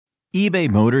eBay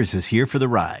Motors is here for the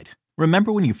ride.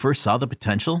 Remember when you first saw the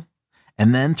potential?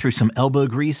 And then through some elbow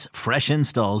grease, fresh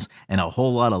installs, and a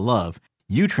whole lot of love,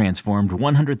 you transformed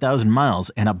 100,000 miles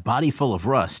and a body full of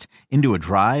rust into a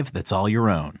drive that's all your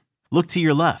own. Look to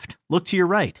your left. Look to your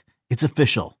right. It's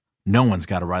official. No one's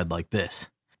got a ride like this.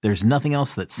 There's nothing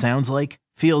else that sounds like,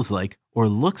 feels like, or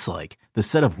looks like the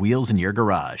set of wheels in your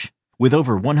garage. With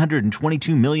over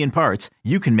 122 million parts,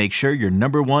 you can make sure your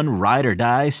number one ride or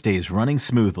die stays running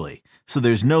smoothly. So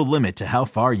there's no limit to how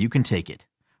far you can take it.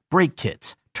 Brake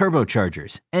kits,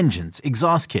 turbochargers, engines,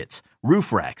 exhaust kits,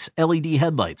 roof racks, LED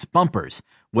headlights, bumpers,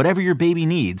 whatever your baby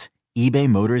needs, eBay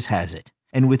Motors has it.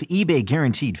 And with eBay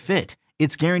Guaranteed Fit,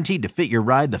 it's guaranteed to fit your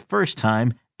ride the first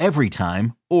time, every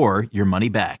time, or your money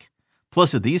back.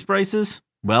 Plus at these prices,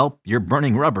 well, you're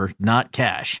burning rubber, not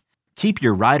cash. Keep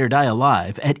your ride or die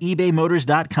alive at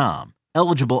ebaymotors.com.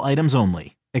 Eligible items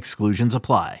only. Exclusions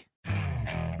apply.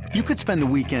 You could spend the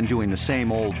weekend doing the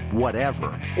same old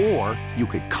whatever, or you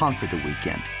could conquer the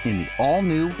weekend in the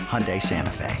all-new Hyundai Santa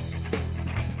Fe.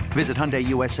 Visit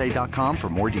HyundaiUSA.com for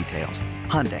more details.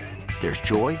 Hyundai, there's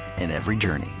joy in every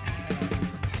journey.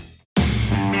 So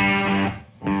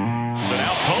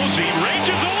now Posey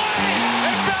ranges away,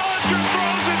 and Bellinger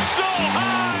throws it so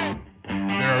high.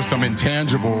 There are some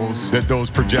intangibles that those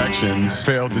projections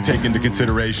failed to take into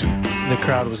consideration. The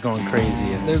crowd was going crazy.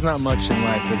 There's not much in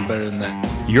life that's better than that.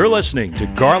 You're listening to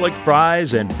Garlic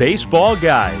Fries and Baseball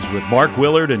Guys with Mark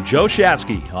Willard and Joe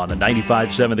Shasky on the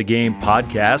 95.7 The Game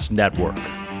Podcast Network.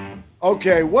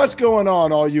 Okay, what's going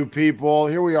on, all you people?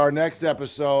 Here we are, next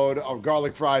episode of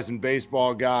Garlic Fries and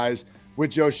Baseball Guys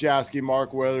with Joe Shasky,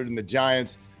 Mark Willard, and the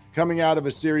Giants coming out of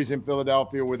a series in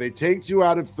Philadelphia where they take 2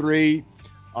 out of 3.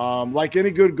 Like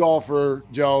any good golfer,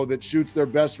 Joe, that shoots their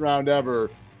best round ever,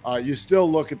 you still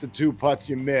look at the 2 putts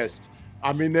you missed.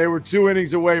 I mean, they were 2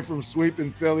 innings away from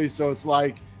sweeping Philly, so it's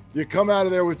like you come out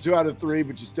of there with 2 out of 3,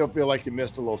 but you still feel like you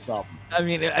missed a little something. I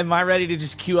mean, am I ready to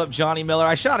just cue up Johnny Miller?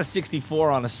 I shot a 64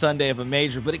 on a Sunday of a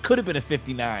major, but it could have been a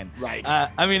 59. Right.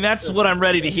 I mean, that's what I'm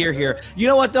ready to hear here. You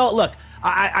know what, though? Look,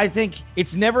 I think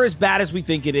it's never as bad as we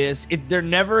think it is. They're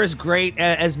never as great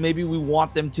as maybe we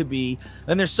want them to be.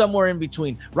 And they're somewhere in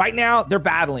between. Right now, they're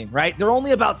battling, right? They're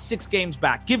only about 6 games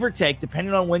back, give or take,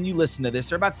 depending on when you listen to this.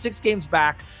 They're about 6 games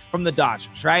back from the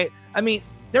Dodgers, right? I mean,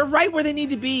 they're right where they need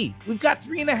to be. We've got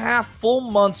 3.5 full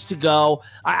months to go.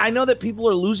 I know that people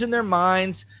are losing their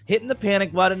minds, hitting the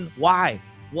panic button. Why?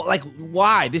 Well,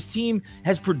 why? This team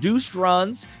has produced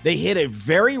runs. They hit a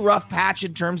very rough patch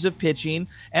in terms of pitching,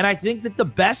 and I think that the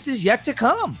best is yet to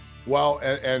come. Well,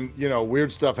 and you know, weird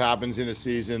stuff happens in a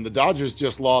season. The Dodgers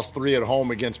just lost 3 at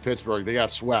home against Pittsburgh. They got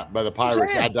swept by the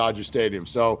Pirates at Dodger Stadium.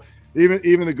 So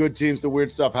even the good teams, the weird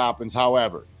stuff happens.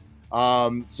 However,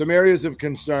 some areas of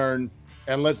concern.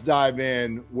 And let's dive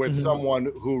in with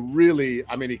someone who really,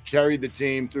 I mean, he carried the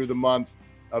team through the month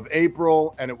of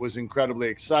April, and it was incredibly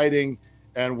exciting.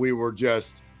 And we were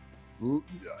just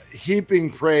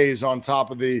heaping praise on top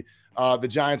of the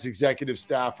Giants executive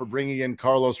staff for bringing in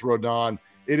Carlos Rodon.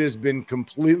 It has been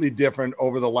completely different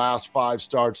over the last 5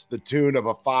 starts, the tune of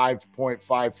a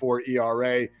 5.54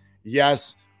 ERA.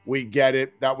 Yes, we get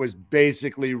it. That was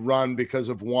basically run because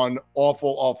of one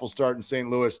awful start in St.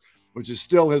 Louis, which is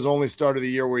still his only start of the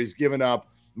year where he's given up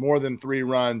more than 3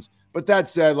 runs. But that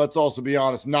said, let's also be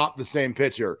honest, not the same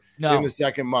pitcher in the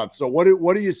second month. So what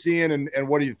are you seeing and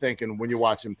what are you thinking when you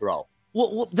watch him throw?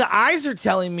 Well, the eyes are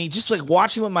telling me, just like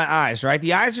watching with my eyes, right?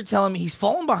 The eyes are telling me he's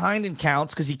falling behind in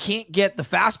counts because he can't get the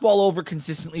fastball over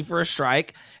consistently for a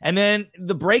strike. And then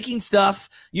the breaking stuff,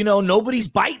 you know, nobody's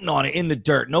biting on it in the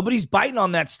dirt. Nobody's biting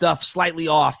on that stuff slightly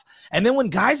off. And then when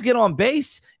guys get on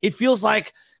base, it feels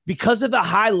like, because of the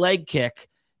high leg kick,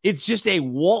 it's just a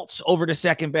waltz over to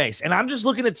second base. And I'm just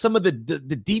looking at some of the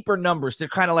deeper numbers to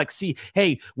kind of like see,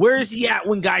 hey, where is he at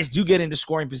when guys do get into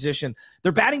scoring position?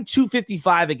 They're batting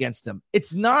 .255 against him.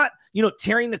 It's not, you know,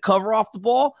 tearing the cover off the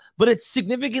ball, but it's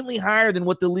significantly higher than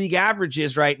what the league average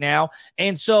is right now.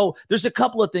 And so there's a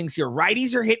couple of things here.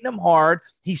 Righties are hitting him hard.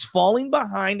 He's falling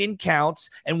behind in counts.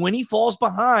 And when he falls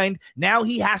behind, now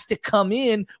he has to come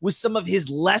in with some of his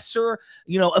lesser,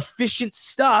 you know, efficient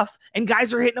stuff. And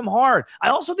guys are hitting him hard. I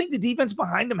also think the defense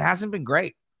behind him hasn't been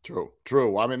great.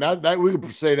 True. I mean, that we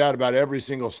could say that about every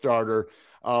single starter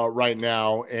right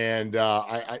now. And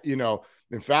I you know,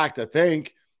 in fact, I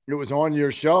think it was on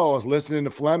your show. I was listening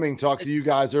to Fleming talk to you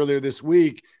guys earlier this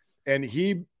week, and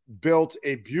he built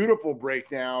a beautiful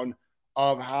breakdown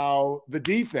of how the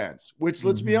defense, which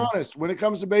let's be honest, when it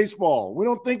comes to baseball, we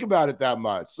don't think about it that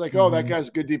much. It's like, oh, that guy's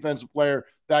a good defensive player.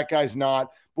 That guy's not.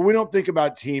 But we don't think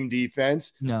about team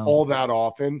defense all that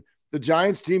often. The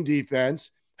Giants team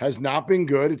defense has not been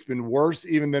good. It's been worse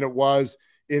even than it was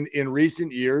in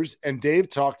recent years. And Dave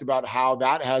talked about how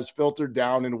that has filtered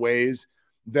down in ways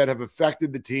that have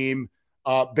affected the team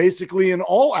basically in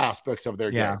all aspects of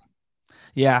their game.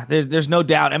 Yeah, there's no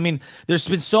doubt. I mean, there's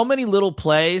been so many little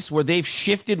plays where they've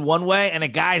shifted one way and a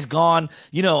guy's gone,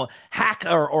 hack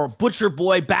or butcher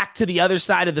boy back to the other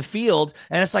side of the field.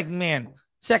 And it's like, man,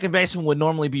 second baseman would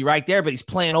normally be right there, but he's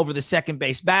playing over the second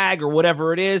base bag or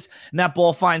whatever it is, and that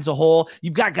ball finds a hole.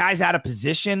 You've got guys out of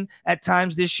position at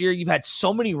times this year. You've had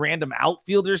so many random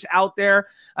outfielders out there.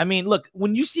 I mean, look,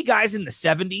 when you see guys in the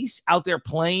 70s out there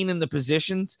playing in the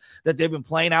positions that they've been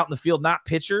playing out in the field, not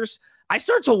pitchers, I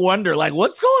start to wonder, like,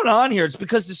 what's going on here? It's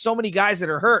because there's so many guys that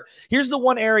are hurt. Here's the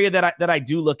one area that I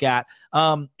do look at,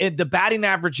 the batting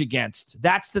average against.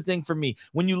 That's the thing for me.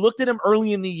 When you looked at him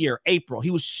early in the year, April,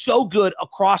 he was so good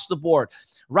across the board.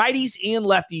 Righties and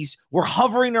lefties were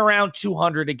hovering around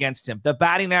 200 against him, the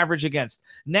batting average against.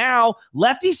 Now,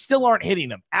 lefties still aren't hitting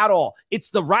him at all. It's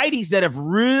the righties that have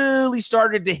really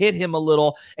started to hit him a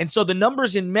little, and so the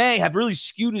numbers in May have really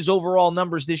skewed his overall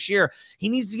numbers this year. He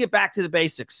needs to get back to the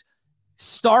basics.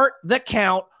 Start the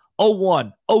count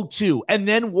 0-1, 0-2, and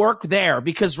then work there,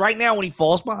 because right now when he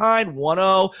falls behind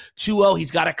 1-0, 2-0,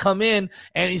 he's got to come in,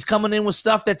 and he's coming in with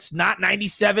stuff that's not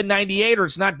 97, 98, or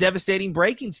it's not devastating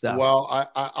breaking stuff.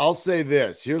 Well, I'll say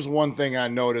this. Here's one thing I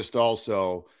noticed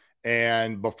also,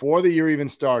 and before the year even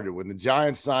started, when the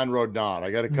Giants signed Rodon, I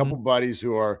got a couple buddies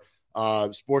who are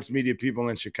sports media people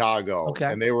in Chicago,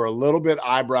 and they were a little bit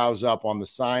eyebrows up on the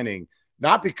signing,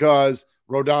 not because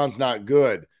Rodon's not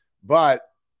good, but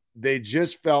they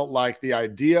just felt like the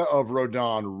idea of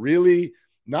Rodon really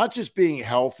not just being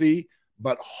healthy,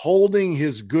 but holding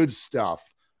his good stuff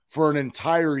for an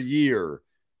entire year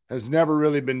has never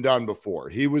really been done before.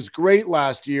 He was great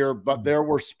last year, but there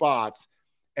were spots.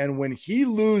 And when he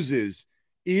loses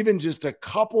even just a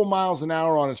couple miles an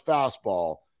hour on his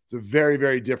fastball, it's a very,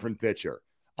 very different pitcher.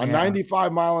 A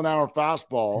 95-mile-an-hour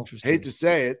fastball, hate to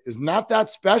say it, is not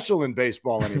that special in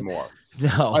baseball anymore.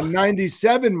 No. A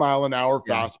 97-mile-an-hour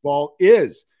fastball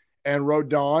is. And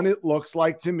Rodon, it looks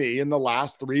like to me, in the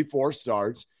last 3-4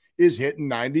 starts, is hitting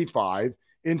 95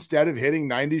 instead of hitting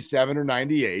 97 or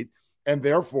 98. And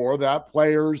therefore, that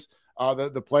players,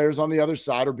 the players on the other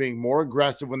side are being more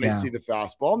aggressive when they see the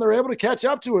fastball, and they're able to catch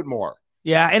up to it more.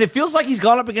 Yeah, and it feels like he's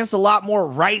gone up against a lot more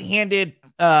right-handed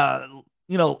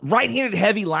right-handed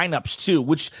heavy lineups too,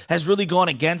 which has really gone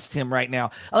against him right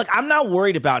now. Like, I'm not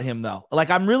worried about him though. Like,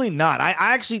 I'm really not. I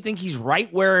actually think he's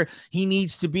right where he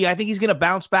needs to be. I think he's going to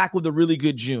bounce back with a really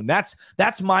good June. That's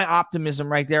my optimism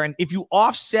right there. And if you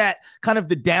offset kind of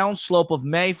the downslope of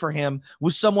May for him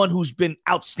with someone who's been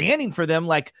outstanding for them,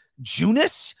 like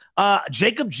Junis,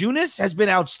 Jacob Junis has been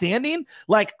outstanding.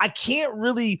 Like, I can't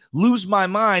really lose my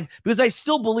mind because I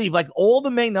still believe like all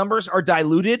the May numbers are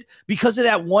diluted because of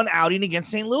that one outing against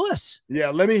St. Louis. Yeah,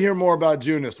 let me hear more about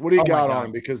Junis. What do you got on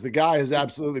him? Because the guy has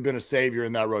absolutely been a savior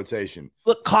in that rotation.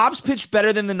 Look, Cobb's pitched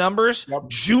better than the numbers. Yep.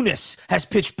 Junis has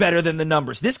pitched better than the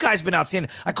numbers. This guy's been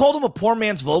outstanding. I called him a poor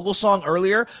man's Vogel song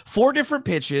earlier. 4 different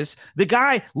pitches. The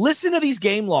guy, listen to these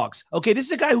game logs. Okay, this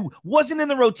is a guy who wasn't in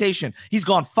the rotation. He's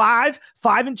gone 5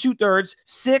 2/3,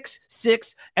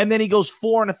 6, and then he goes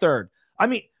 4 1/3. I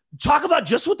mean, talk about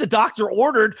just what the doctor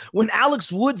ordered when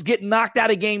Alex Wood's getting knocked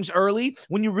out of games early,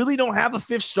 when you really don't have a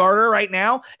fifth starter right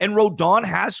now, and Rodon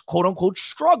has, quote-unquote,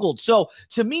 struggled. So,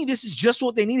 to me, this is just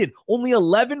what they needed. Only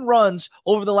 11 runs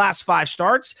over the last 5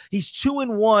 starts. He's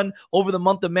 2-1 over the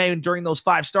month of May and during those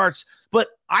 5 starts. But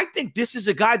I think this is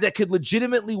a guy that could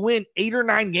legitimately win 8 or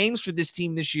 9 games for this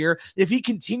team this year if he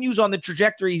continues on the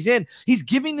trajectory he's in. He's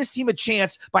giving this team a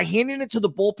chance by handing it to the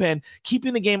bullpen,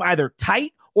 keeping the game either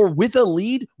tight or with a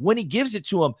lead when he gives it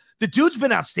to him. The dude's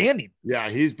been outstanding. Yeah,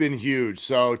 he's been huge.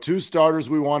 So 2 starters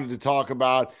we wanted to talk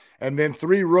about, and then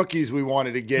 3 rookies we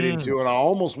wanted to get into. And I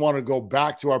almost want to go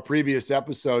back to our previous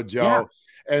episode, Joe,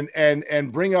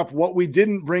 and bring up what we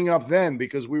didn't bring up then,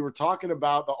 because we were talking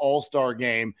about the All-Star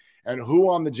game and who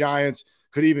on the Giants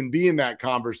could even be in that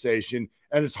conversation.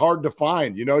 And it's hard to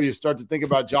find. You know, you start to think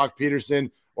about Jock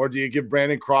Peterson, or do you give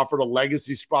Brandon Crawford a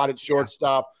legacy spot at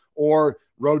shortstop, or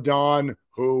Rodon,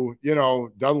 who, you know,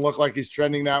 doesn't look like he's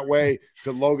trending that way.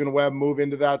 Could Logan Webb move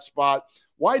into that spot?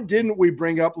 Why didn't we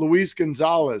bring up Luis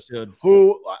Gonzalez,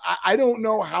 who I don't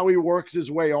know how he works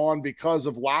his way on because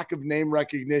of lack of name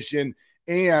recognition,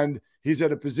 and he's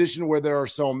at a position where there are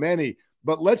so many.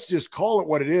 But let's just call it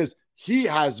what it is. He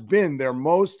has been their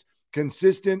most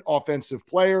consistent offensive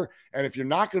player, and if you're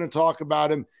not going to talk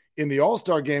about him in the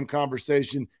All-Star game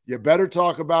conversation, you better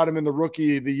talk about him in the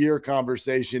Rookie of the Year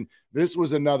conversation. This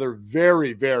was another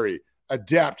very, very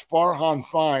adept Farhan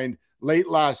find late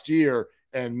last year,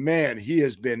 And man, he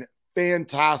has been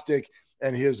fantastic.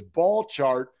 And his ball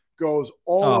chart goes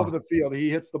all over the field. He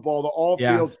hits the ball to all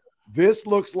fields. This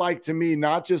looks like, to me,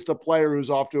 not just a player who's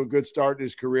off to a good start in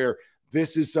his career.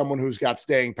 This is someone who's got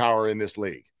staying power in this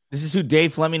league. This is who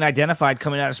Dave Fleming identified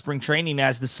coming out of spring training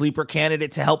as the sleeper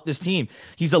candidate to help this team.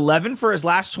 He's 11 for his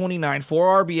last 29,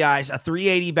 4 RBIs, a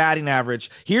 380 batting average.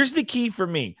 Here's the key for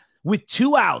me. With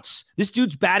 2 outs, this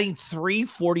dude's batting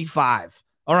 345.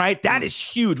 All right, that is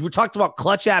huge. We talked about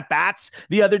clutch at bats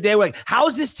the other day. We're like, how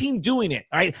is this team doing it?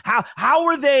 All right, how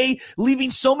are they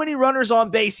leaving so many runners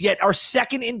on base yet are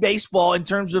second in baseball in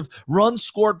terms of runs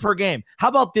scored per game? How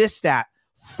about this stat?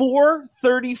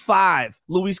 435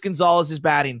 Luis Gonzalez is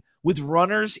batting with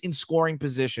runners in scoring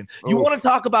position. You want to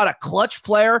talk about a clutch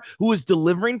player who is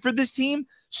delivering for this team?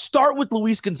 Start with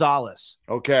Luis Gonzalez.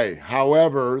 Okay.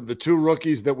 However, the 2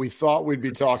 rookies that we thought we'd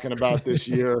be talking about this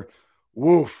year,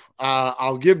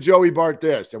 I'll give Joey Bart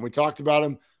this. And we talked about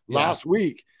him last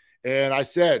week. And I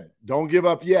said, don't give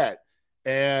up yet.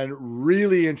 And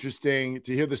really interesting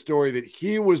to hear the story that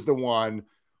he was the one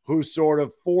who sort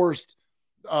of forced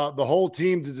the whole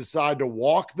team to decide to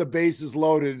walk the bases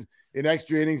loaded in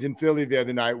extra innings in Philly the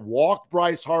other night, walk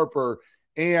Bryce Harper,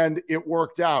 and it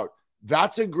worked out.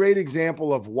 That's a great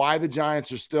example of why the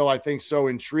Giants are still, I think, so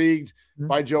intrigued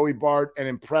by Joey Bart and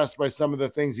impressed by some of the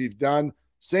things he's done.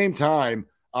 Same time,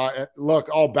 look,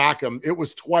 I'll back him. It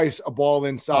was twice a ball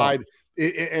inside,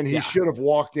 and he should have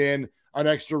walked in an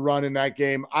extra run in that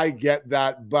game. I get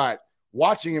that, but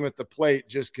watching him at the plate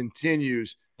just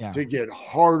continues to get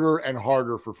harder and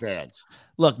harder for fans.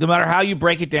 Look, no matter how you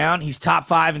break it down, he's top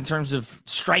 5 in terms of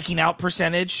striking out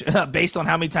percentage based on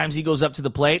how many times he goes up to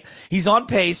the plate. He's on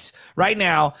pace right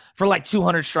now for like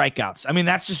 200 strikeouts. I mean,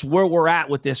 that's just where we're at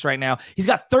with this right now. He's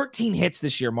got 13 hits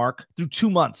this year, Mark, through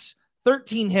 2 months.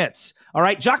 13 hits. All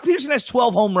right. Jock Peterson has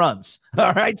 12 home runs.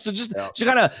 All right. So just to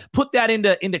kind of put that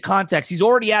into context, he's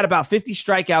already at about 50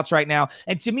 strikeouts right now.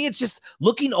 And to me, it's just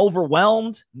looking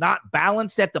overwhelmed, not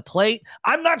balanced at the plate.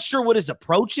 I'm not sure what his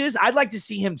approach is. I'd like to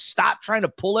see him stop trying to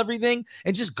pull everything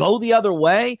and just go the other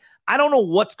way. I don't know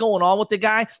what's going on with the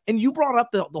guy. And you brought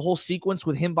up the whole sequence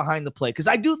with him behind the plate, because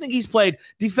I do think he's played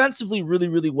defensively really,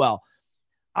 really well.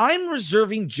 I'm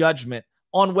reserving judgment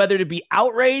on whether to be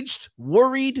outraged,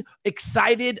 worried,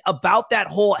 excited about that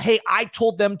whole, hey, I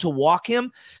told them to walk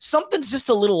him. Something's just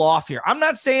a little off here. I'm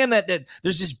not saying that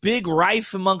there's this big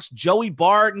rife amongst Joey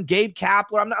Bart and Gabe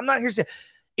Kapler. I'm not here to say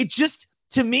it. Just,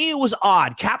 to me, it was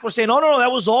odd. Kapler saying, oh, no,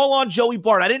 that was all on Joey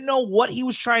Bart. I didn't know what he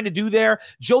was trying to do there.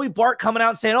 Joey Bart coming out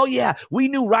and saying, oh, yeah, we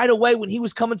knew right away when he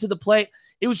was coming to the plate.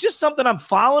 It was just something. I'm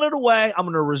filing it away. I'm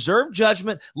going to reserve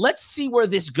judgment. Let's see where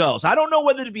this goes. I don't know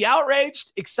whether to be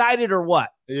outraged, excited, or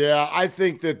what. Yeah, I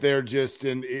think that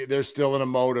they're still in a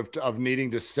mode of needing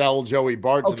to sell Joey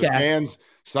Bart to the fans.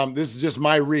 This is just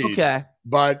my read. Okay.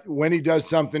 But when he does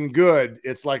something good,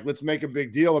 it's like, let's make a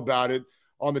big deal about it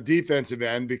on the defensive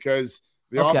end, because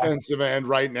the offensive end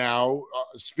right now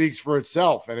speaks for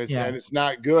itself, and it's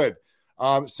not good.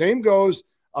 Same goes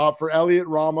for Elliot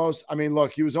Ramos. I mean,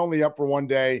 look, he was only up for 1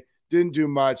 day, didn't do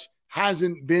much,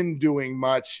 hasn't been doing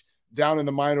much down in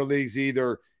the minor leagues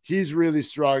either. He's really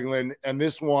struggling, and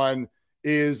this one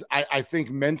is, I think,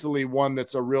 mentally one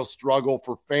that's a real struggle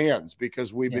for fans,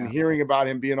 because we've been hearing about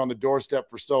him being on the doorstep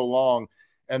for so long,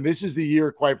 and this is the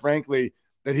year, quite frankly,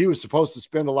 that he was supposed to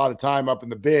spend a lot of time up in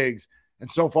the bigs, and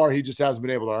so far he just hasn't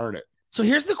been able to earn it. So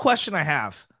here's the question I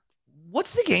have.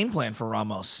 What's the game plan for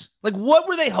Ramos? Like, what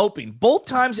were they hoping? Both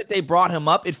times that they brought him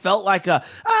up, it felt like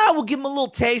we'll give him a little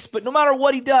taste, but no matter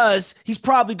what he does, he's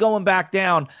probably going back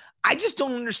down. I just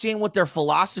don't understand what their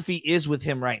philosophy is with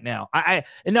him right now.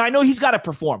 And I know he's got to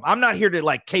perform. I'm not here to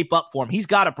like cape up for him. He's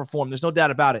got to perform. There's no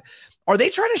doubt about it. Are they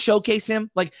trying to showcase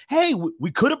him? Like, hey, we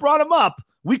could have brought him up.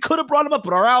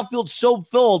 But our outfield's so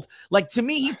filled. Like, to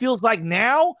me, he feels like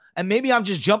now, and maybe I'm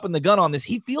just jumping the gun on this,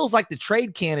 he feels like the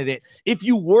trade candidate if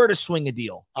you were to swing a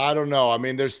deal. I don't know. I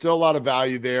mean, there's still a lot of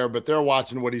value there, but they're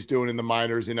watching what he's doing in the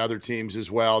minors in other teams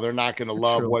as well. They're not going to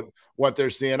love what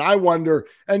they're seeing. I wonder,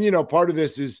 and part of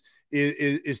this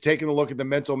is taking a look at the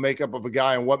mental makeup of a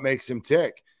guy and what makes him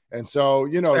tick. And so,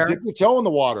 dip your toe in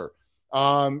the water.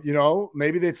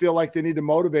 Maybe they feel like they need to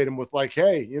motivate him with like,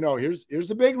 hey, here's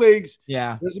the big leagues.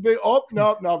 Yeah. There's a big,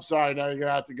 no, sorry. Now you're going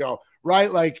to have to go.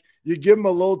 Right. Like, you give him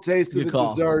a little taste of the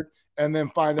dessert and then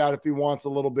find out if he wants a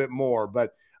little bit more.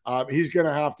 But he's going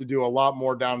to have to do a lot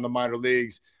more down in the minor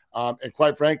leagues. And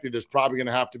quite frankly, there's probably going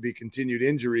to have to be continued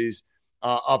injuries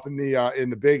up in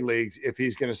the big leagues if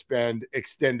he's going to spend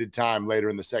extended time later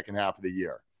in the second half of the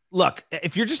year. Look,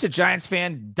 if you're just a Giants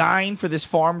fan dying for this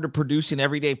farm to produce an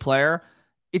everyday player,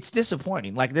 it's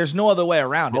disappointing. Like there's no other way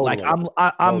around it. Like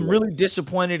I'm really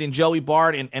disappointed in Joey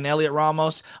Bart and Elliot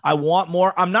Ramos. I want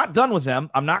more. I'm not done with them.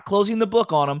 I'm not closing the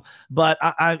book on them, but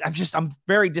I'm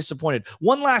very disappointed.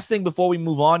 One last thing before we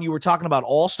move on. You were talking about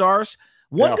all-stars.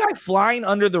 One guy flying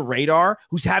under the radar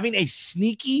who's having a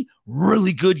sneaky,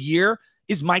 really good year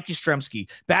is Mike Yastrzemski,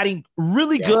 batting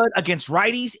really good against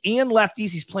righties and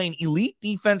lefties. He's playing elite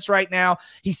defense right now.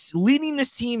 He's leading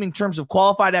this team in terms of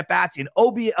qualified at-bats in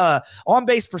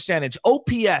on-base percentage,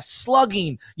 OPS,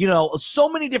 slugging, so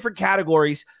many different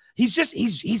categories.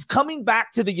 He's coming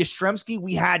back to the Yastrzemski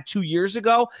we had 2 years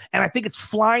ago, and I think it's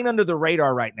flying under the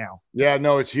radar right now. Yeah,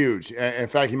 no, it's huge. In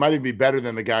fact, he might even be better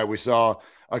than the guy we saw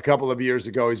a couple of years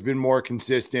ago. He's been more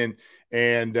consistent.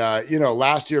 And,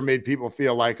 last year made people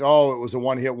feel like, oh, it was a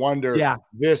one-hit wonder. Yeah.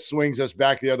 This swings us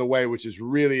back the other way, which is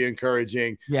really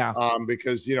encouraging. Yeah.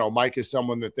 Because, Mike is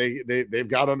someone that they've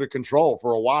got under control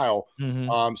for a while.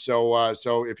 Mm-hmm.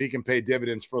 So if he can pay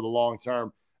dividends for the long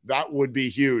term, that would be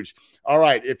huge. All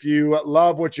right. If you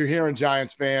love what you're hearing,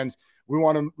 Giants fans, we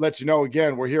want to let you know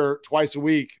again, we're here twice a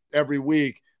week, every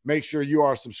week. Make sure you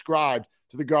are subscribed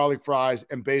to the Garlic Fries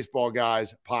and Baseball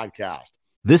Guys podcast.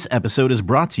 This episode is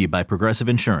brought to you by Progressive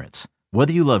Insurance.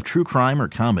 Whether you love true crime or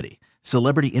comedy,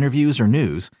 celebrity interviews or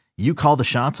news, you call the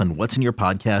shots on what's in your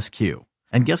podcast queue.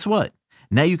 And guess what?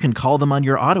 Now you can call them on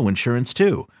your auto insurance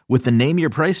too with the Name Your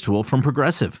Price tool from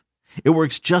Progressive. It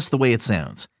works just the way it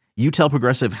sounds. You tell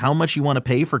Progressive how much you want to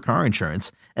pay for car insurance,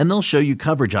 and they'll show you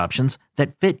coverage options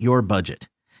that fit your budget.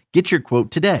 Get your quote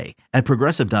today at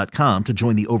Progressive.com to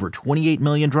join the over 28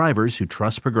 million drivers who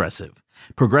trust Progressive.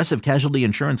 Progressive Casualty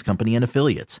Insurance Company and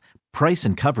Affiliates. Price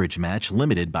and coverage match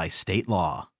limited by state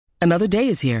law. Another day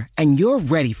is here, and you're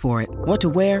ready for it. What to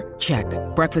wear? Check.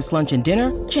 Breakfast, lunch, and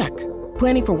dinner? Check.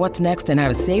 Planning for what's next and how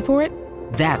to save for it?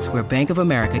 That's where Bank of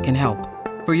America can help.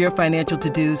 For your financial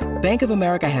to-dos, Bank of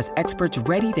America has experts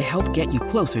ready to help get you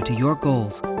closer to your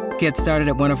goals. Get started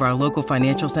at one of our local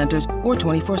financial centers or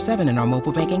 24/7 in our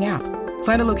mobile banking app.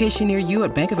 Find a location near you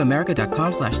at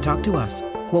bankofamerica.com/talktous.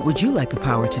 What would you like the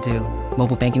power to do?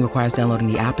 Mobile banking requires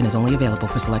downloading the app and is only available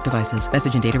for select devices.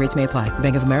 Message and data rates may apply.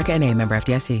 Bank of America NA, member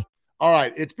FDIC. All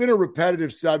right. It's been a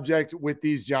repetitive subject with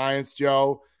these Giants,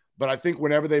 Joe, but I think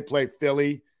whenever they play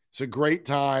Philly, it's a great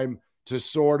time to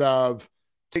sort of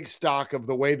take stock of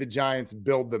the way the Giants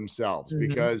build themselves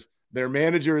because their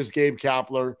manager is Gabe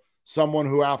Kapler, someone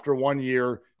who after 1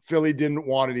 year, Philly didn't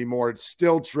want anymore. It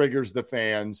still triggers the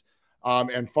fans.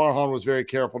 And Farhan was very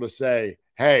careful to say,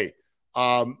 hey,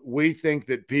 we think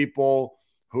that people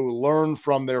who learn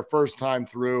from their first time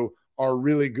through are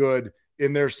really good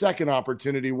in their second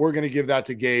opportunity. We're going to give that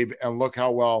to Gabe, and look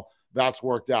how well that's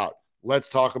worked out. Let's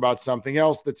talk about something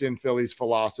else that's in Philly's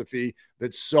philosophy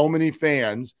that so many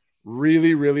fans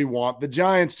really, really want the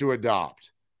Giants to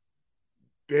adopt.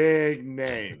 Big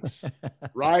names,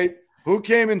 right? Who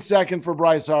came in second for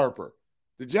Bryce Harper?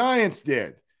 The Giants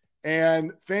did.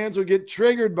 And fans will get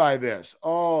triggered by this.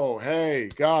 Oh,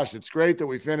 hey, gosh, it's great that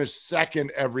we finish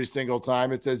second every single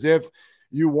time. It's as if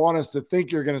you want us to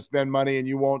think you're going to spend money and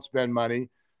you won't spend money.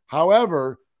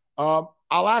 However, I'll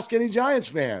ask any Giants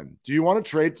fan, do you want to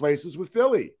trade places with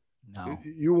Philly? No.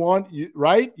 You want,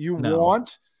 right? You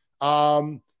want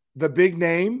the big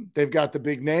name. They've got the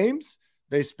big names.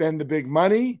 They spend the big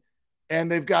money,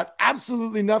 and they've got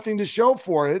absolutely nothing to show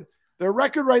for it. Their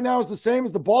record right now is the same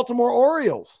as the Baltimore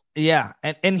Orioles. Yeah,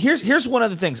 and here's one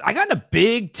of the things. I got in a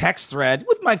big text thread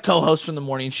with my co-host from the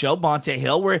morning show, Bonte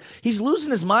Hill, where he's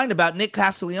losing his mind about Nick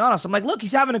Castellanos. I'm like, look,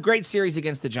 he's having a great series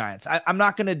against the Giants. I'm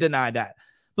not going to deny that.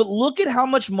 But look at how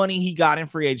much money he got in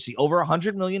free agency, over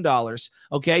 $100 million.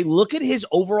 Okay, look at his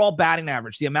overall batting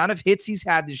average, the amount of hits he's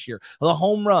had this year, the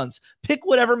home runs. Pick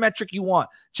whatever metric you want.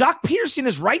 Jock Peterson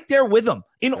is right there with him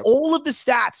in all of the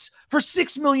stats for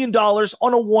 $6 million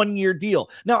on a one-year deal.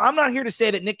 Now, I'm not here to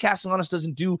say that Nick Castellanos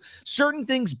doesn't do certain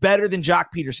things better than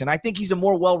Jock Peterson. I think he's a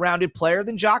more well-rounded player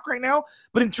than Jock right now.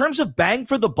 But in terms of bang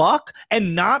for the buck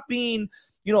and not being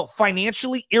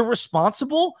financially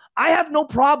irresponsible, I have no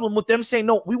problem with them saying,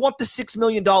 no, we want the $6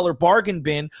 million bargain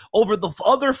bin over the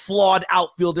other flawed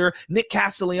outfielder, Nick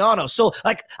Castellanos. So,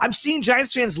 I'm seeing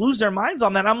Giants fans lose their minds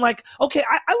on that. I'm like, okay,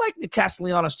 I like Nick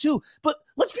Castellanos too, but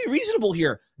let's be reasonable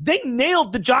here. They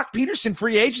nailed the Jock Peterson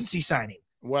free agency signing.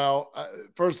 Well,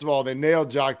 first of all, they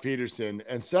nailed Jock Peterson.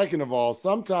 And second of all,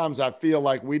 sometimes I feel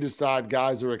like we decide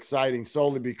guys are exciting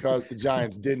solely because the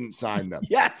Giants didn't sign them.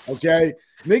 Yes. Okay.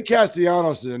 Nick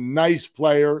Castellanos is a nice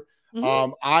player.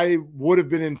 I would have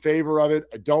been in favor of it.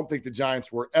 I don't think the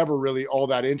Giants were ever really all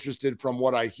that interested from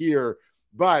what I hear.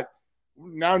 But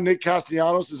now Nick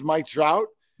Castellanos is Mike Trout.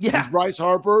 Yeah. He's Bryce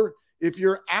Harper. If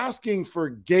you're asking for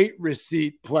gate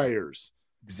receipt players,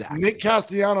 Exactly. Nick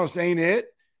Castellanos ain't it.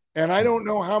 And I don't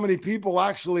know how many people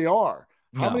actually are.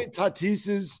 How many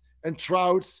Tatises and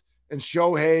Trouts and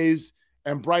Shoheis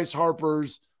and Bryce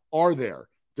Harpers are there?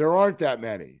 There aren't that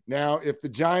many. Now, if the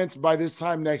Giants by this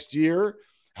time next year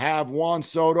have Juan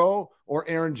Soto or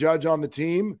Aaron Judge on the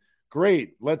team,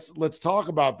 great. Let's talk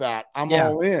about that. I'm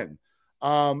all in.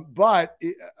 But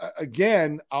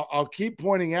again, I'll keep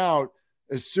pointing out,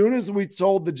 as soon as we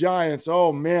told the Giants,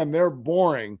 oh man, they're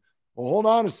boring. Well, hold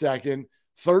on a second.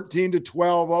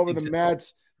 13-12 over the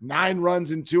Mets, 9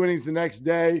 runs in 2 innings the next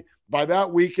day. By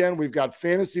that weekend, we've got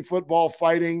fantasy football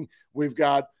fighting. We've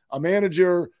got a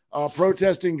manager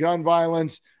protesting gun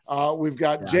violence. We've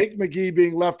got Jake McGee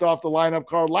being left off the lineup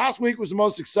card. Last week was the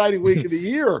most exciting week of the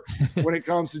year when it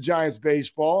comes to Giants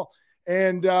baseball.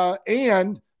 And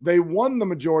they won the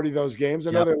majority of those games.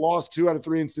 I know they lost 2 out of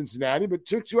 3 in Cincinnati, but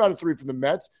took 2 out of 3 from the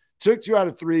Mets, took 2 out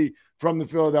of 3 from the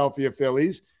Philadelphia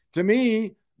Phillies. To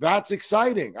me, that's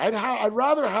exciting. I'd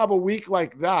rather have a week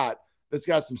like that's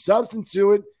got some substance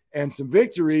to it and some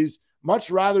victories,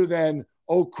 much rather than,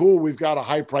 oh, cool, we've got a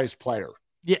high-priced player.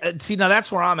 Yeah, see, now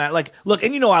that's where I'm at. Like, look,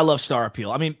 and I love star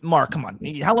appeal. I mean, Mark, come on.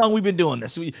 How long we've been doing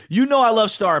this? I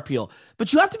love star appeal,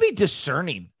 but you have to be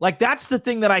discerning. Like, that's the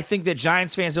thing that I think that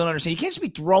Giants fans don't understand. You can't just be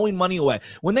throwing money away.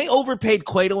 When they overpaid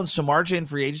Cueto and Samardzija in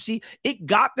free agency, it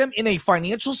got them in a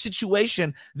financial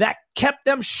situation that kept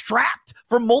them strapped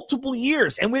for multiple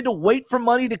years, and we had to wait for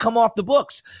money to come off the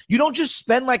books. You don't just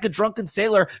spend like a drunken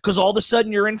sailor because all of a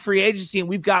sudden you're in free agency and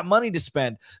we've got money to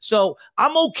spend. So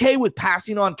I'm okay with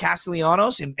passing on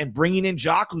Castellanos and bringing in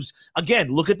Jock, who's, again,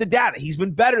 look at the data. He's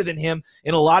been better than him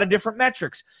in a lot of different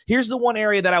metrics. Here's the one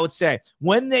area that I would say.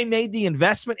 When they made the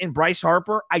investment in Bryce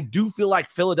Harper, I do feel like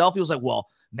Philadelphia was like, well,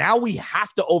 now we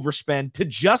have to overspend to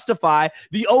justify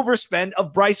the overspend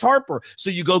of Bryce Harper. So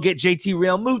you go get JT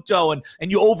Realmuto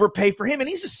and you overpay for him. And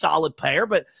he's a solid player,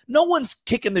 but no one's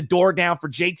kicking the door down for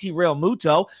JT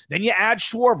Realmuto. Then you add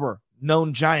Schwarber,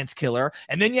 known Giants killer,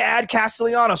 and then you add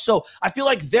Castellanos. So I feel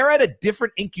like they're at a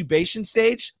different incubation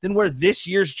stage than where this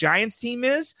year's Giants team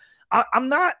is. I'm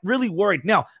not really worried.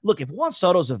 Now, look, if Juan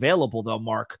Soto's available, though,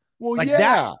 Mark,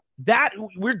 that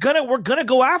we're gonna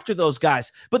go after those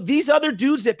guys. But these other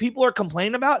dudes that people are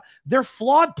complaining about, they're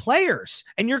flawed players,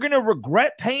 and you're gonna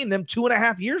regret paying them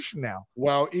 2.5 years from now.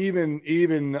 Well, even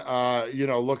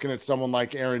looking at someone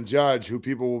like Aaron Judge, who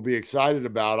people will be excited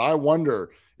about, I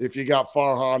wonder if you got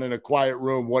Farhan in a quiet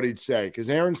room, what he'd say, because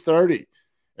Aaron's 30.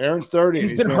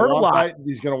 He's been hurt a lot.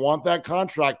 He's going to want that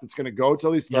contract that's going to go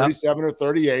till he's 37 or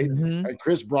 38. Mm-hmm. And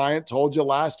Chris Bryant told you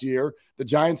last year the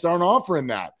Giants aren't offering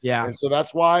that. Yeah. And so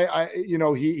that's why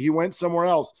he went somewhere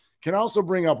else. Can also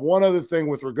bring up one other thing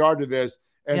with regard to this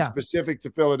and specific to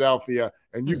Philadelphia.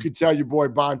 And you could tell your boy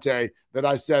Bonte that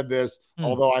I said this,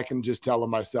 although I can just tell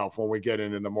him myself when we get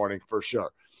in the morning for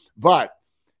sure. But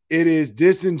it is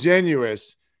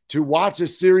disingenuous to watch a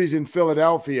series in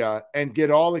Philadelphia and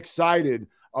get all excited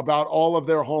about all of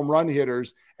their home run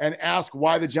hitters and ask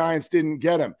why the Giants didn't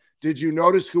get him. Did you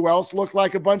notice who else looked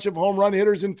like a bunch of home run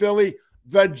hitters in Philly?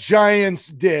 The Giants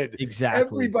did. Exactly.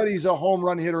 Everybody's a home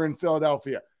run hitter in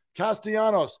Philadelphia.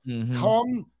 Castellanos,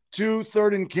 come to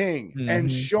Third and King and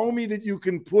show me that you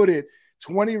can put it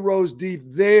 20 rows deep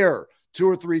there 2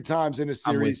 or 3 times in a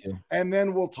series, and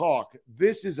then we'll talk.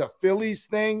 This is a Phillies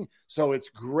thing, so it's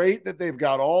great that they've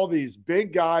got all these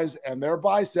big guys and their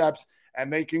biceps,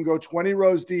 and they can go 20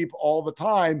 rows deep all the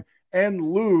time and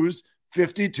lose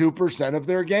 52% of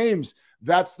their games.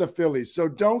 That's the Phillies. So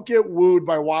don't get wooed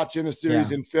by watching a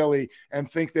series in Philly and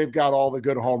think they've got all the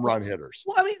good home run hitters.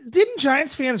 Well, I mean, didn't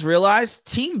Giants fans realize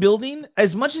team building,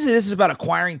 as much as it is about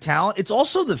acquiring talent, it's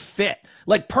also the fit.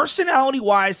 Like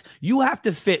personality-wise, you have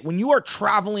to fit when you are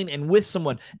traveling and with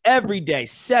someone every day,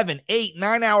 7, 8,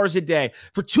 9 hours a day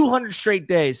for 200 straight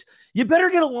days. You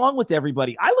better get along with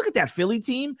everybody. I look at that Philly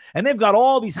team, and they've got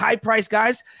all these high-priced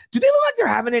guys. Do they look like they're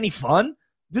having any fun?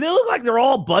 Do they look like they're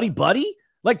all buddy-buddy?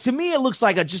 Like, to me, it looks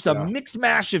like a mixed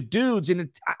mash of dudes, and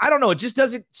I don't know. It just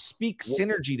doesn't speak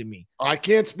synergy to me. I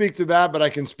can't speak to that, but I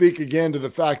can speak again to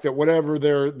the fact that whatever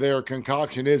their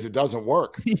concoction is, it doesn't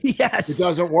work. Yes. It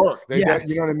doesn't work. You know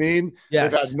what I mean?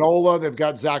 Yes. They've got Nola. They've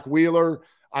got Zach Wheeler.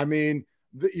 I mean,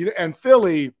 and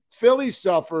Philly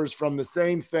suffers from the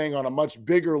same thing on a much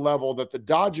bigger level that the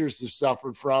Dodgers have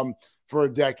suffered from for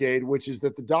a decade, which is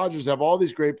that the Dodgers have all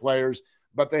these great players,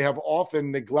 but they have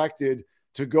often neglected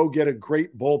to go get a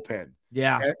great bullpen.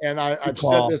 Yeah. And I've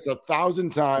said this 1,000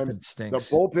 times. The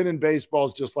bullpen in baseball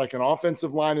is just like an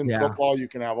offensive line in football. You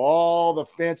can have all the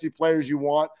fancy players you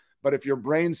want, but if your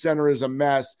brain center is a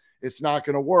mess, it's not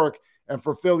going to work. And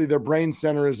for Philly, their brain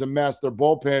center is a mess. Their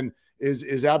bullpen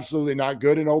is absolutely not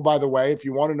good. And oh, by the way, if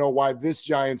you want to know why this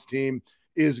Giants team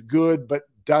is good but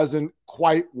doesn't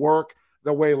quite work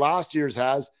the way last year's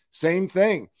has, same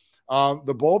thing.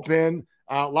 The bullpen,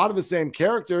 a lot of the same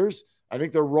characters. I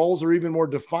think their roles are even more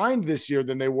defined this year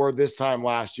than they were this time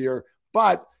last year,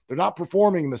 but they're not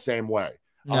performing the same way.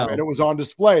 No. And it was on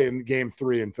display in Game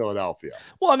 3 in Philadelphia.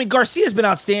 Well, I mean, Garcia's been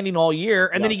outstanding all year,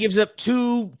 and then he gives up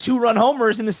two-run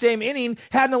homers in the same inning,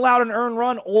 hadn't allowed an earned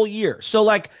run all year. So,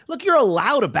 like, look, you're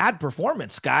allowed a bad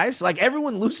performance, guys. Like,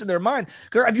 everyone losing their mind.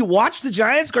 Have you watched the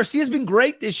Giants? Garcia's been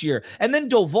great this year. And then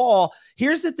Doval,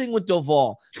 here's the thing with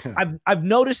Doval. I've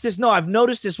noticed this. No, I've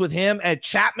noticed this with him, and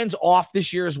Chapman's off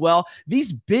this year as well.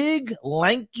 These big,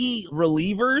 lanky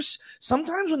relievers,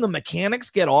 sometimes when the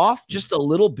mechanics get off just a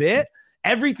little bit,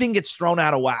 everything gets thrown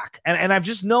out of whack. And I've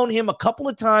just known him a couple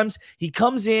of times. He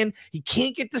comes in, he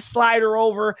can't get the slider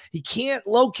over, he can't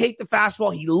locate the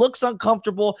fastball, he looks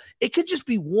uncomfortable. It could just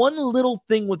be one little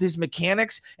thing with his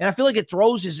mechanics, and I feel like it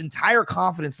throws his entire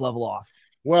confidence level off.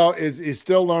 Well, he's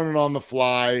still learning on the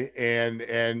fly,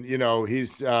 and you know,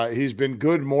 he's been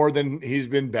good more than he's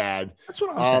been bad. That's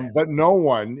what I'm saying. But no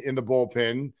one in the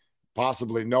bullpen,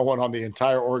 possibly no one on the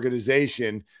entire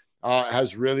organization,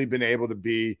 has really been able to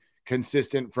be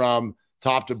consistent from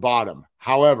top to bottom.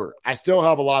 However, I still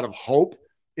have a lot of hope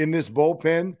in this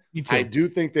bullpen. Me too. I do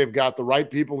think they've got the right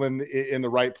people in the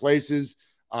right places.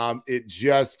 It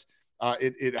just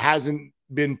it hasn't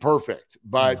been perfect,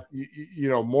 but you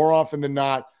know, more often than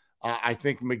not, I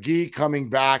think McGee coming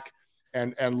back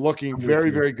and looking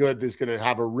very, very good is going to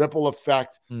have a ripple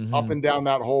effect up and down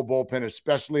that whole bullpen,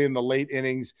 especially in the late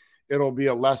innings. It'll be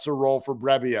a lesser role for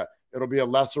Brebbia. It'll be a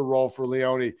lesser role for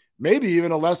Leone, maybe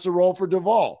even a lesser role for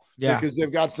Doval, because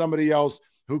they've got somebody else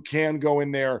who can go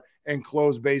in there and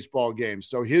close baseball games.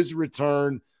 So his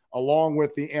return, along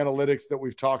with the analytics that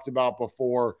we've talked about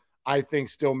before, I think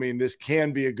still mean this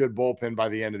can be a good bullpen by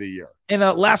the end of the year. And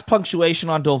last punctuation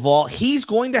on Doval, he's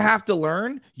going to have to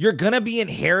learn you're going to be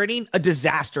inheriting a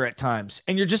disaster at times,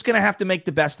 and you're just going to have to make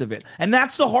the best of it. And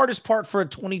that's the hardest part for a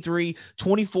 23,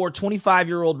 24,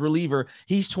 25-year-old reliever.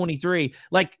 He's 23.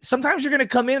 Like, sometimes you're going to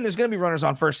come in and there's going to be runners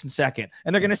on first and second,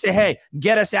 and they're going to say, hey,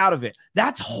 get us out of it.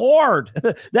 That's hard.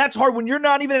 That's hard when you're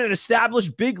not even an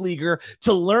established big leaguer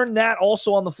to learn that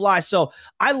also on the fly. So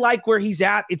I like where he's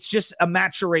at. It's just a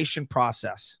maturation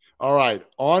process. All right.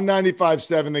 On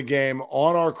 95.7 The Game,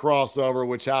 on our crossover,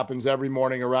 which happens every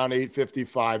morning around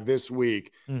 8:55 this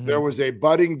week, there was a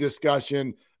budding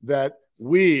discussion that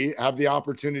we have the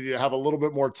opportunity to have a little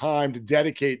bit more time to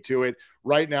dedicate to it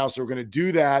right now. So we're going to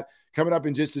do that coming up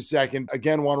in just a second.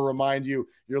 Again, want to remind you,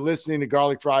 you're listening to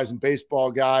Garlic Fries and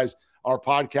Baseball Guys, our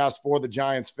podcast for the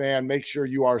Giants fan. Make sure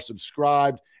you are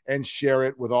subscribed and share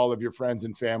it with all of your friends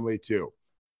and family too.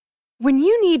 When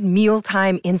you need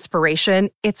mealtime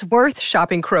inspiration, it's worth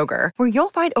shopping Kroger, where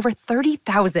you'll find over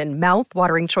 30,000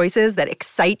 mouth-watering choices that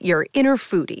excite your inner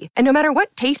foodie. And no matter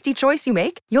what tasty choice you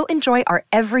make, you'll enjoy our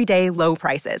everyday low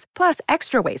prices, plus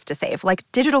extra ways to save, like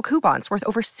digital coupons worth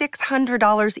over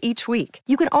 $600 each week.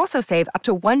 You can also save up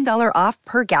to $1 off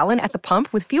per gallon at the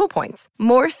pump with fuel points.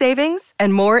 More savings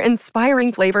and more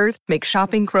inspiring flavors make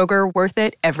shopping Kroger worth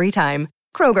it every time.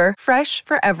 Kroger, fresh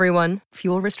for everyone.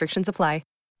 Fuel restrictions apply.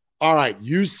 All right,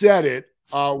 you said it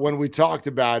when we talked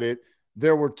about it.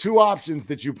 There were two options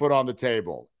that you put on the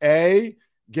table. A,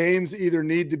 games either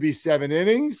need to be 7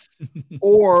 innings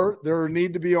or there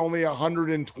need to be only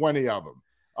 120 of them.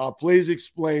 Please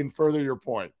explain further your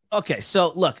point. Okay,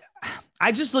 so look,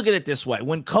 I just look at it this way.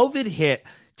 When COVID hit,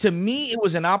 to me, it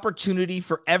was an opportunity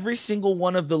for every single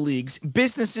one of the leagues,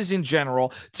 businesses in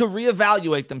general, to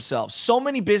reevaluate themselves. So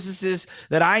many businesses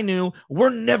that I knew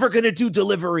were never going to do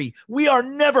delivery. You're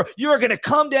going to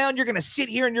come down, you're going to sit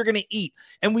here and you're going to eat.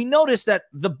 And we noticed that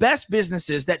the best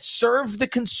businesses that served the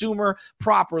consumer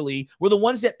properly were the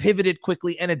ones that pivoted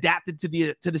quickly and adapted to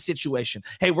the situation.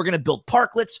 Hey, we're going to build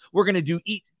parklets. We're going to do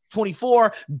Eat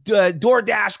 24,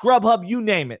 DoorDash, Grubhub, you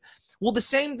name it. Well, the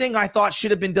same thing I thought should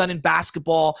have been done in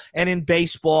basketball and in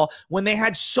baseball when they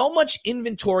had so much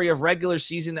inventory of regular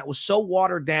season that was so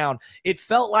watered down. It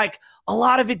felt like a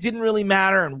lot of it didn't really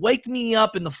matter, and wake me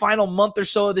up in the final month or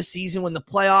so of the season when the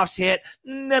playoffs hit,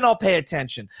 and then I'll pay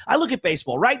attention. I look at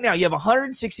baseball. Right now, you have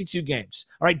 162 games.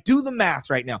 All right, do the math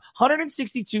right now.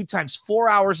 162 times 4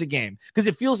 hours a game, because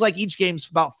it feels like each game's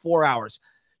about 4 hours.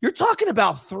 You're talking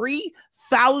about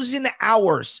 3,000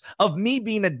 hours of me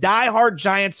being a diehard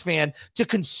Giants fan to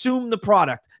consume the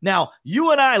product. Now,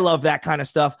 you and I love that kind of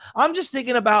stuff. I'm just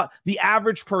thinking about the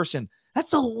average person.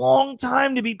 That's a long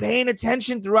time to be paying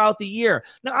attention throughout the year.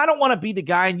 Now, I don't want to be the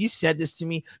guy, and you said this to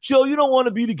me, Joe, you don't want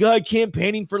to be the guy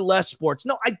campaigning for less sports.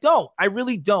 No, I don't. I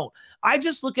really don't. I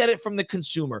just look at it from the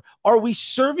consumer. Are we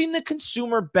serving the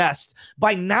consumer best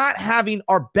by not having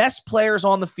our best players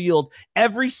on the field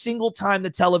every single time the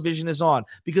television is on?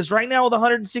 Because right now with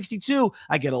 162,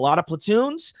 I get a lot of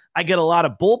platoons. I get a lot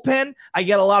of bullpen. I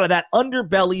get a lot of that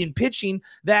underbelly in pitching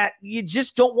that you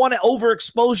just don't want to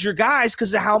overexpose your guys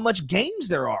because of how much games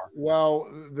there are. Well,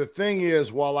 the thing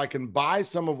is, while I can buy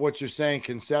some of what you're saying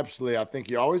conceptually, I think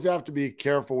you always have to be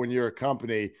careful when you're a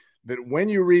company that when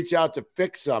you reach out to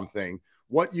fix something,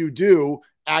 what you do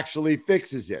actually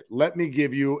fixes it. Let me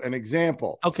give you an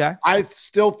example. Okay. I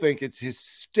still think it's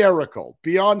hysterical,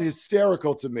 beyond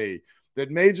hysterical to me, that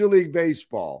Major League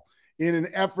Baseball, in an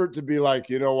effort to be like,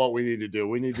 you know what we need to do?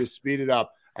 We need to speed it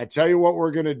up. I tell you what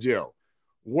we're going to do.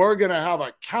 We're going to have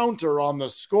a counter on the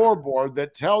scoreboard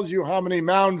that tells you how many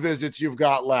mound visits you've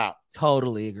got left.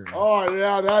 Totally agree. Oh,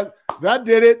 yeah, that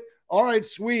did it. All right,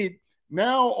 sweet.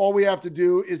 Now all we have to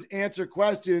do is answer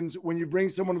questions when you bring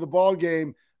someone to the ball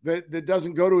game that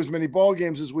doesn't go to as many ball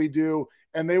games as we do,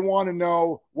 and they want to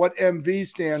know what MV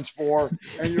stands for,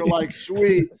 and you're like,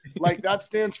 sweet, like that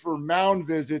stands for mound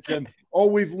visits, and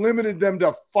we've limited them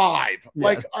to 5. Yeah.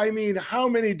 Like, I mean, how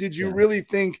many did you really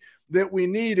think that we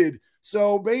needed?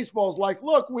 So baseball's like,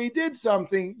 look, we did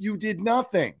something, you did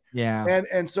nothing. Yeah.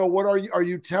 And so what are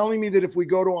you telling me that if we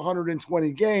go to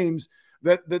 120 games,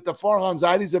 that the Farhan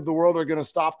Zaidis of the world are going to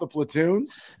stop the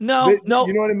platoons? No. You know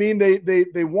what I mean?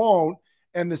 They won't.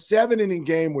 And the 7-inning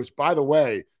game, which, by the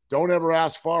way, don't ever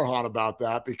ask Farhan about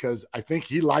that because I think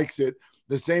he likes it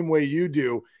the same way you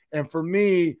do. And for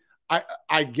me,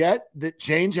 I get that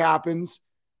change happens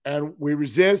and we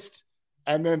resist,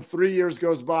 and then 3 years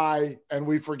goes by and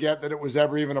we forget that it was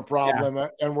ever even a problem,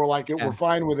 and we're like, we're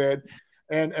fine with it.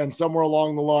 And somewhere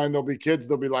along the line, there'll be kids,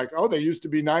 they'll be like, they used to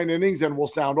be 9 innings, and we'll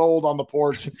sound old on the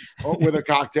porch with a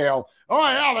cocktail. Oh,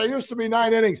 yeah, they used to be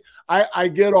 9 innings. I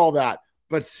get all that.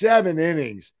 But 7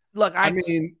 innings. Look, I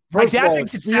mean, my dad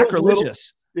thinks it's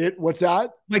sacrilegious. What's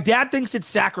that? My dad thinks it's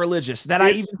sacrilegious that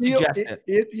I even suggest it.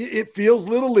 It feels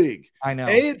Little League. I know.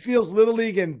 A, it feels Little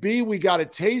League, and B, we got a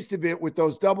taste of it with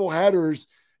those double headers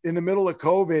in the middle of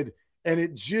COVID, and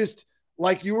it just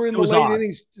like you were in the late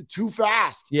innings too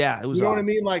fast. Yeah, it was. You know what I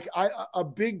mean? Like a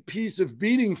big piece of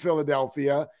beating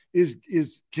Philadelphia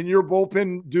is can your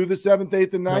bullpen do the 7th,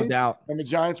 8th, and 9th? No doubt. And the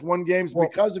Giants won games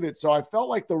because of it. So I felt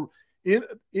like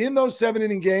in those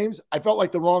 7-inning games, I felt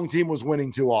like the wrong team was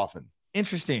winning too often.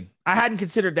 Interesting. I hadn't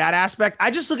considered that aspect.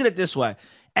 I just look at it this way.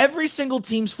 Every single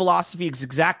team's philosophy is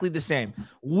exactly the same.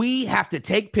 We have to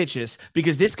take pitches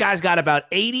because this guy's got about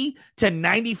 80 to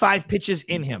 95 pitches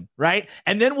in him, right?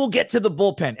 And then we'll get to the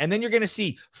bullpen. And then you're going to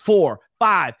see 4,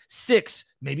 5, 6,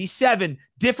 maybe 7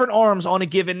 different arms on a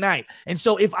given night. And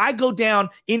so if I go down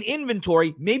in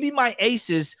inventory, maybe my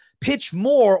aces pitch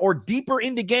more or deeper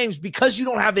into games because you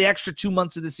don't have the extra 2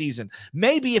 months of the season.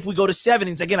 Maybe if we go to 7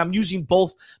 innings, again, I'm using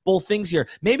both things here.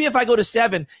 Maybe if I go to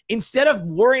 7, instead of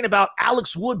worrying about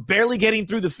Alex Wood barely getting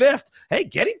through the 5th, hey,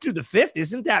 getting through the 5th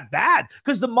isn't that bad,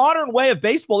 because the modern way of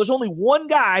baseball, there's only one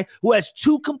guy who has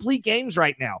 2 complete games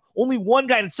right now. Only one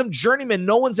guy, and it's some journeyman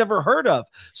no one's ever heard of.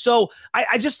 So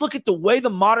I just look at the way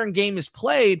the modern game is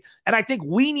played, and I think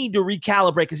we need to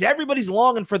recalibrate because everybody's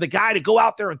longing for the guy to go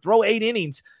out there and throw 8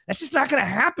 innings. That's just not going to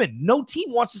happen. No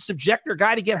team wants to subject their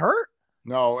guy to get hurt.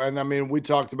 No, and I mean, we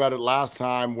talked about it last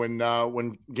time when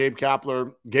Gabe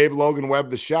Kapler gave Logan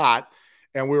Webb the shot,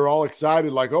 and we were all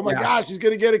excited, like, oh my gosh, he's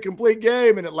going to get a complete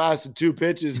game, and it lasted 2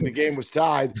 pitches, and the game was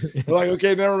tied. We're like,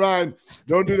 okay, never mind,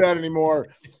 don't do that anymore.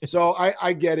 So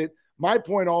I get it. My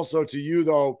point also to you,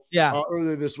 though,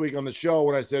 earlier this week on the show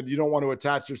when I said you don't want to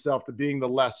attach yourself to being the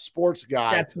less sports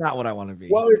guy. That's not what I want to be.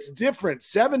 Well, it's different.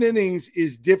 7 innings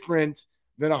is different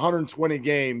than 120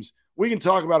 games. We can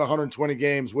talk about 120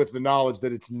 games with the knowledge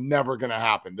that it's never going to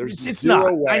happen. There's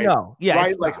zero way. I know. Yeah,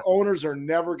 right? Like owners are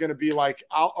never going to be like,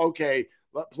 okay,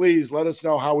 please let us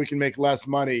know how we can make less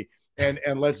money and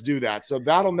let's do that. So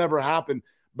that'll never happen.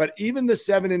 But even the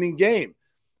 7-inning game,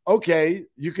 okay,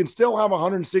 you can still have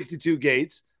 162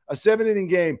 gates, a 7-inning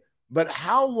game, but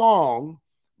how long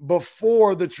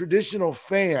before the traditional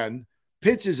fan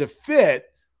pitches a fit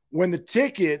when the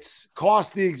tickets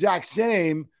cost the exact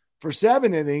same for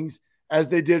 7 innings as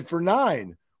they did for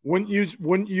 9?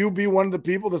 Wouldn't you be one of the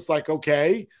people that's like,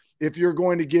 okay, if you're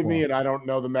going to give me, and I don't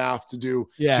know the math to do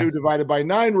 2 divided by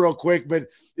 9 real quick, but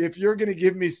if you're going to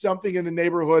give me something in the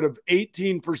neighborhood of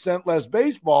 18% less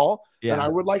baseball, then I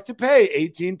would like to pay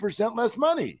 18% less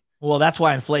money. Well, that's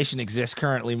why inflation exists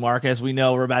currently, Mark. As we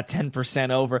know, we're about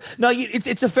 10% over. No,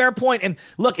 it's a fair point. And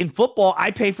look, in football, I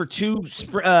pay for 2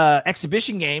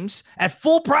 exhibition games at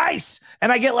full price,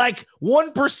 and I get like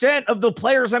 1% of the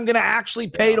players I'm going to actually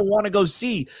pay to want to go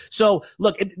see. So,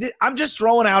 look, I'm just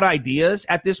throwing out ideas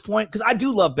at this point because I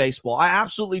do love baseball. I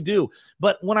absolutely do.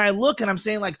 But when I look and I'm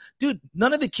saying like, dude,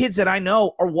 none of the kids that I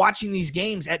know are watching these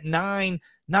games at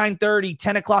 9:30,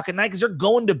 10 o'clock at night because they're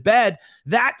going to bed.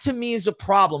 That to me is a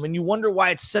problem. And you wonder why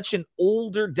it's such an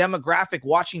older demographic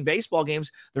watching baseball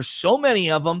games. There's so many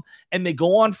of them and they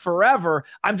go on forever.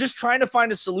 I'm just trying to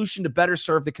find a solution to better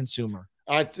serve the consumer.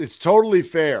 It's totally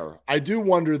fair. I do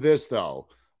wonder this though.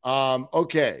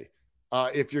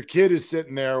 If your kid is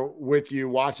sitting there with you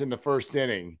watching the first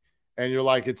inning and you're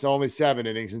like, it's only 7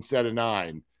 innings instead of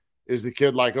 9, is the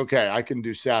kid like, okay, I can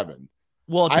do 7?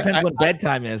 Well, it depends what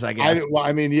bedtime is, I guess.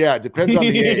 It depends on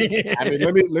the age. I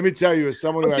mean, let me tell you, as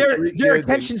someone who has 3 kids, their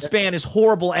attention span is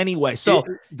horrible anyway. So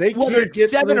they can't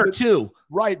get 7 or 2.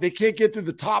 Right. They can't get through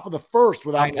the top of the first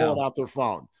without pulling out their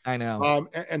phone. I know.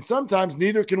 And sometimes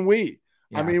neither can we.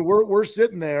 Yeah. I mean, we're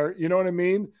sitting there, you know what I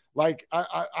mean? Like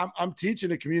I'm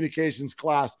teaching a communications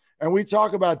class and we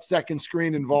talk about second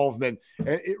screen involvement,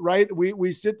 right?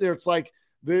 We sit there. It's like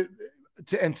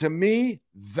to me,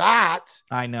 that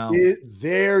I know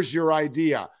there's your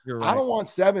idea. Right. I don't want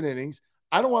 7 innings.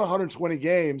 I don't want 120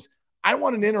 games. I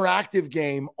want an interactive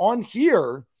game on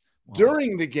here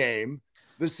during the game,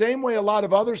 the same way a lot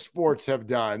of other sports have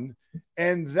done.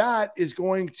 And that is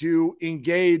going to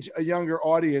engage a younger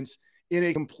audience in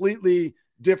a completely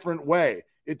different way.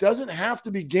 It doesn't have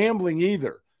to be gambling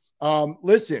either.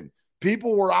 Listen,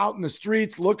 people were out in the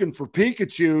streets looking for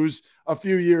Pikachus a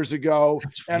few years ago.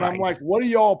 And I'm like, what are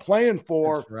y'all playing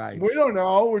for? We don't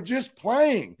know. We're just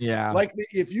playing. Yeah. Like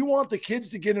if you want the kids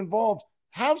to get involved,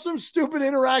 have some stupid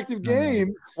interactive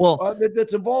game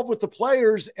that's involved with the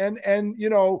players and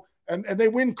they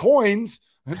win coins,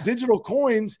 digital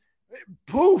coins.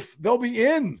 Poof, they'll be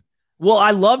in. Well,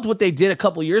 I loved what they did a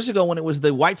couple years ago when it was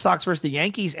the White Sox versus the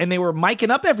Yankees, and they were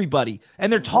miking up everybody,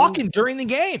 and they're talking during the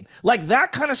game. Like,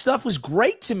 that kind of stuff was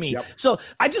great to me. Yep. So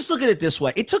I just look at it this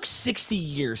way. It took 60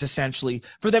 years, essentially,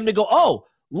 for them to go,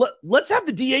 let's have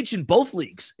the DH in both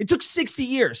leagues. It took 60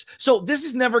 years. So this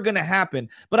is never going to happen.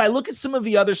 But I look at some of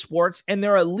the other sports, and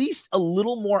they're at least a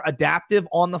little more adaptive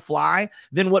on the fly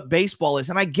than what baseball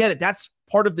is. And I get it. That's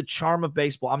part of the charm of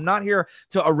baseball. I'm not here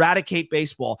to eradicate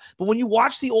baseball, but when you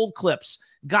watch the old clips,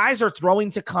 guys are throwing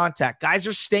to contact. Guys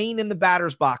are staying in the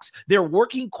batter's box. They're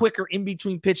working quicker in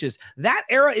between pitches. That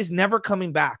era is never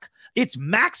coming back. It's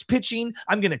max pitching.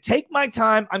 I'm going to take my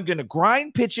time. I'm going to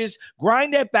grind pitches,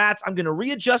 grind at bats. I'm going to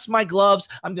readjust my gloves.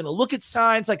 I'm going to look at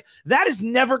signs. Like, that is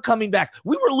never coming back.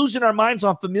 We were losing our minds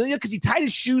on Familia because he tied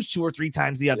his shoes 2 or 3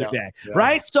 times the other day,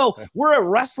 right? So we're a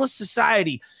restless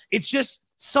society. It's just,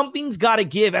 something's got to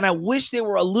give, and I wish they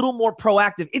were a little more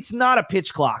proactive. It's not a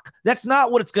pitch clock. That's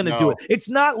not what it's going to do. It's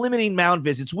not limiting mound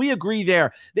visits. We agree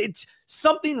there. It's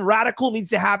something radical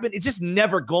needs to happen. It's just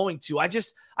never going to.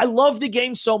 I love the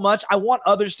game so much. I want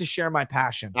others to share my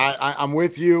passion. I'm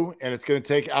with you, and it's going to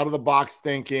take out of the box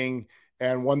thinking.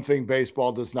 And one thing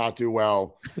baseball does not do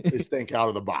well is think out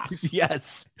of the box.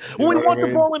 Yes. Well, we want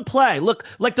the ball in play. Look,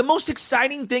 like the most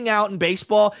exciting thing out in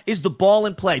baseball is the ball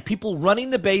in play. People running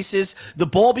the bases, the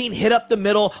ball being hit up the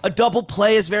middle. A double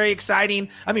play is very exciting.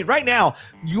 I mean, right now,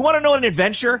 you want to know an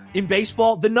adventure in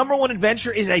baseball? The number one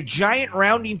adventure is a giant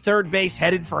rounding third base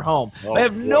headed for home. I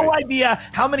have no idea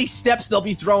how many steps they'll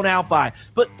be thrown out by,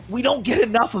 but we don't get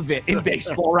enough of it in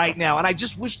baseball right now. And I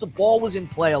just wish the ball was in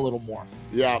play a little more.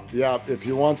 Yeah. If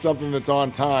you want something that's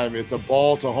on time, it's a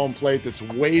ball to home plate that's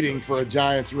waiting for a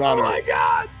Giants runner. Oh, my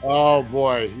God. Oh,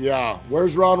 boy. Yeah.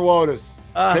 Where's Ron Wotus?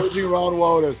 Paging Ron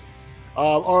Wotus.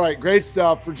 All right. Great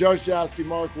stuff. For Joe Shasky,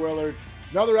 Mark Willard.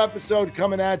 Another episode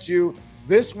coming at you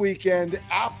this weekend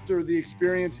after the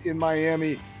experience in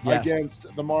Miami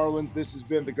against the Marlins. This has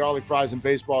been the Garlic Fries and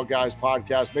Baseball Guys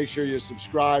podcast. Make sure you're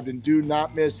subscribed and do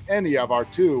not miss any of our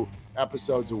 2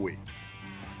 episodes a week.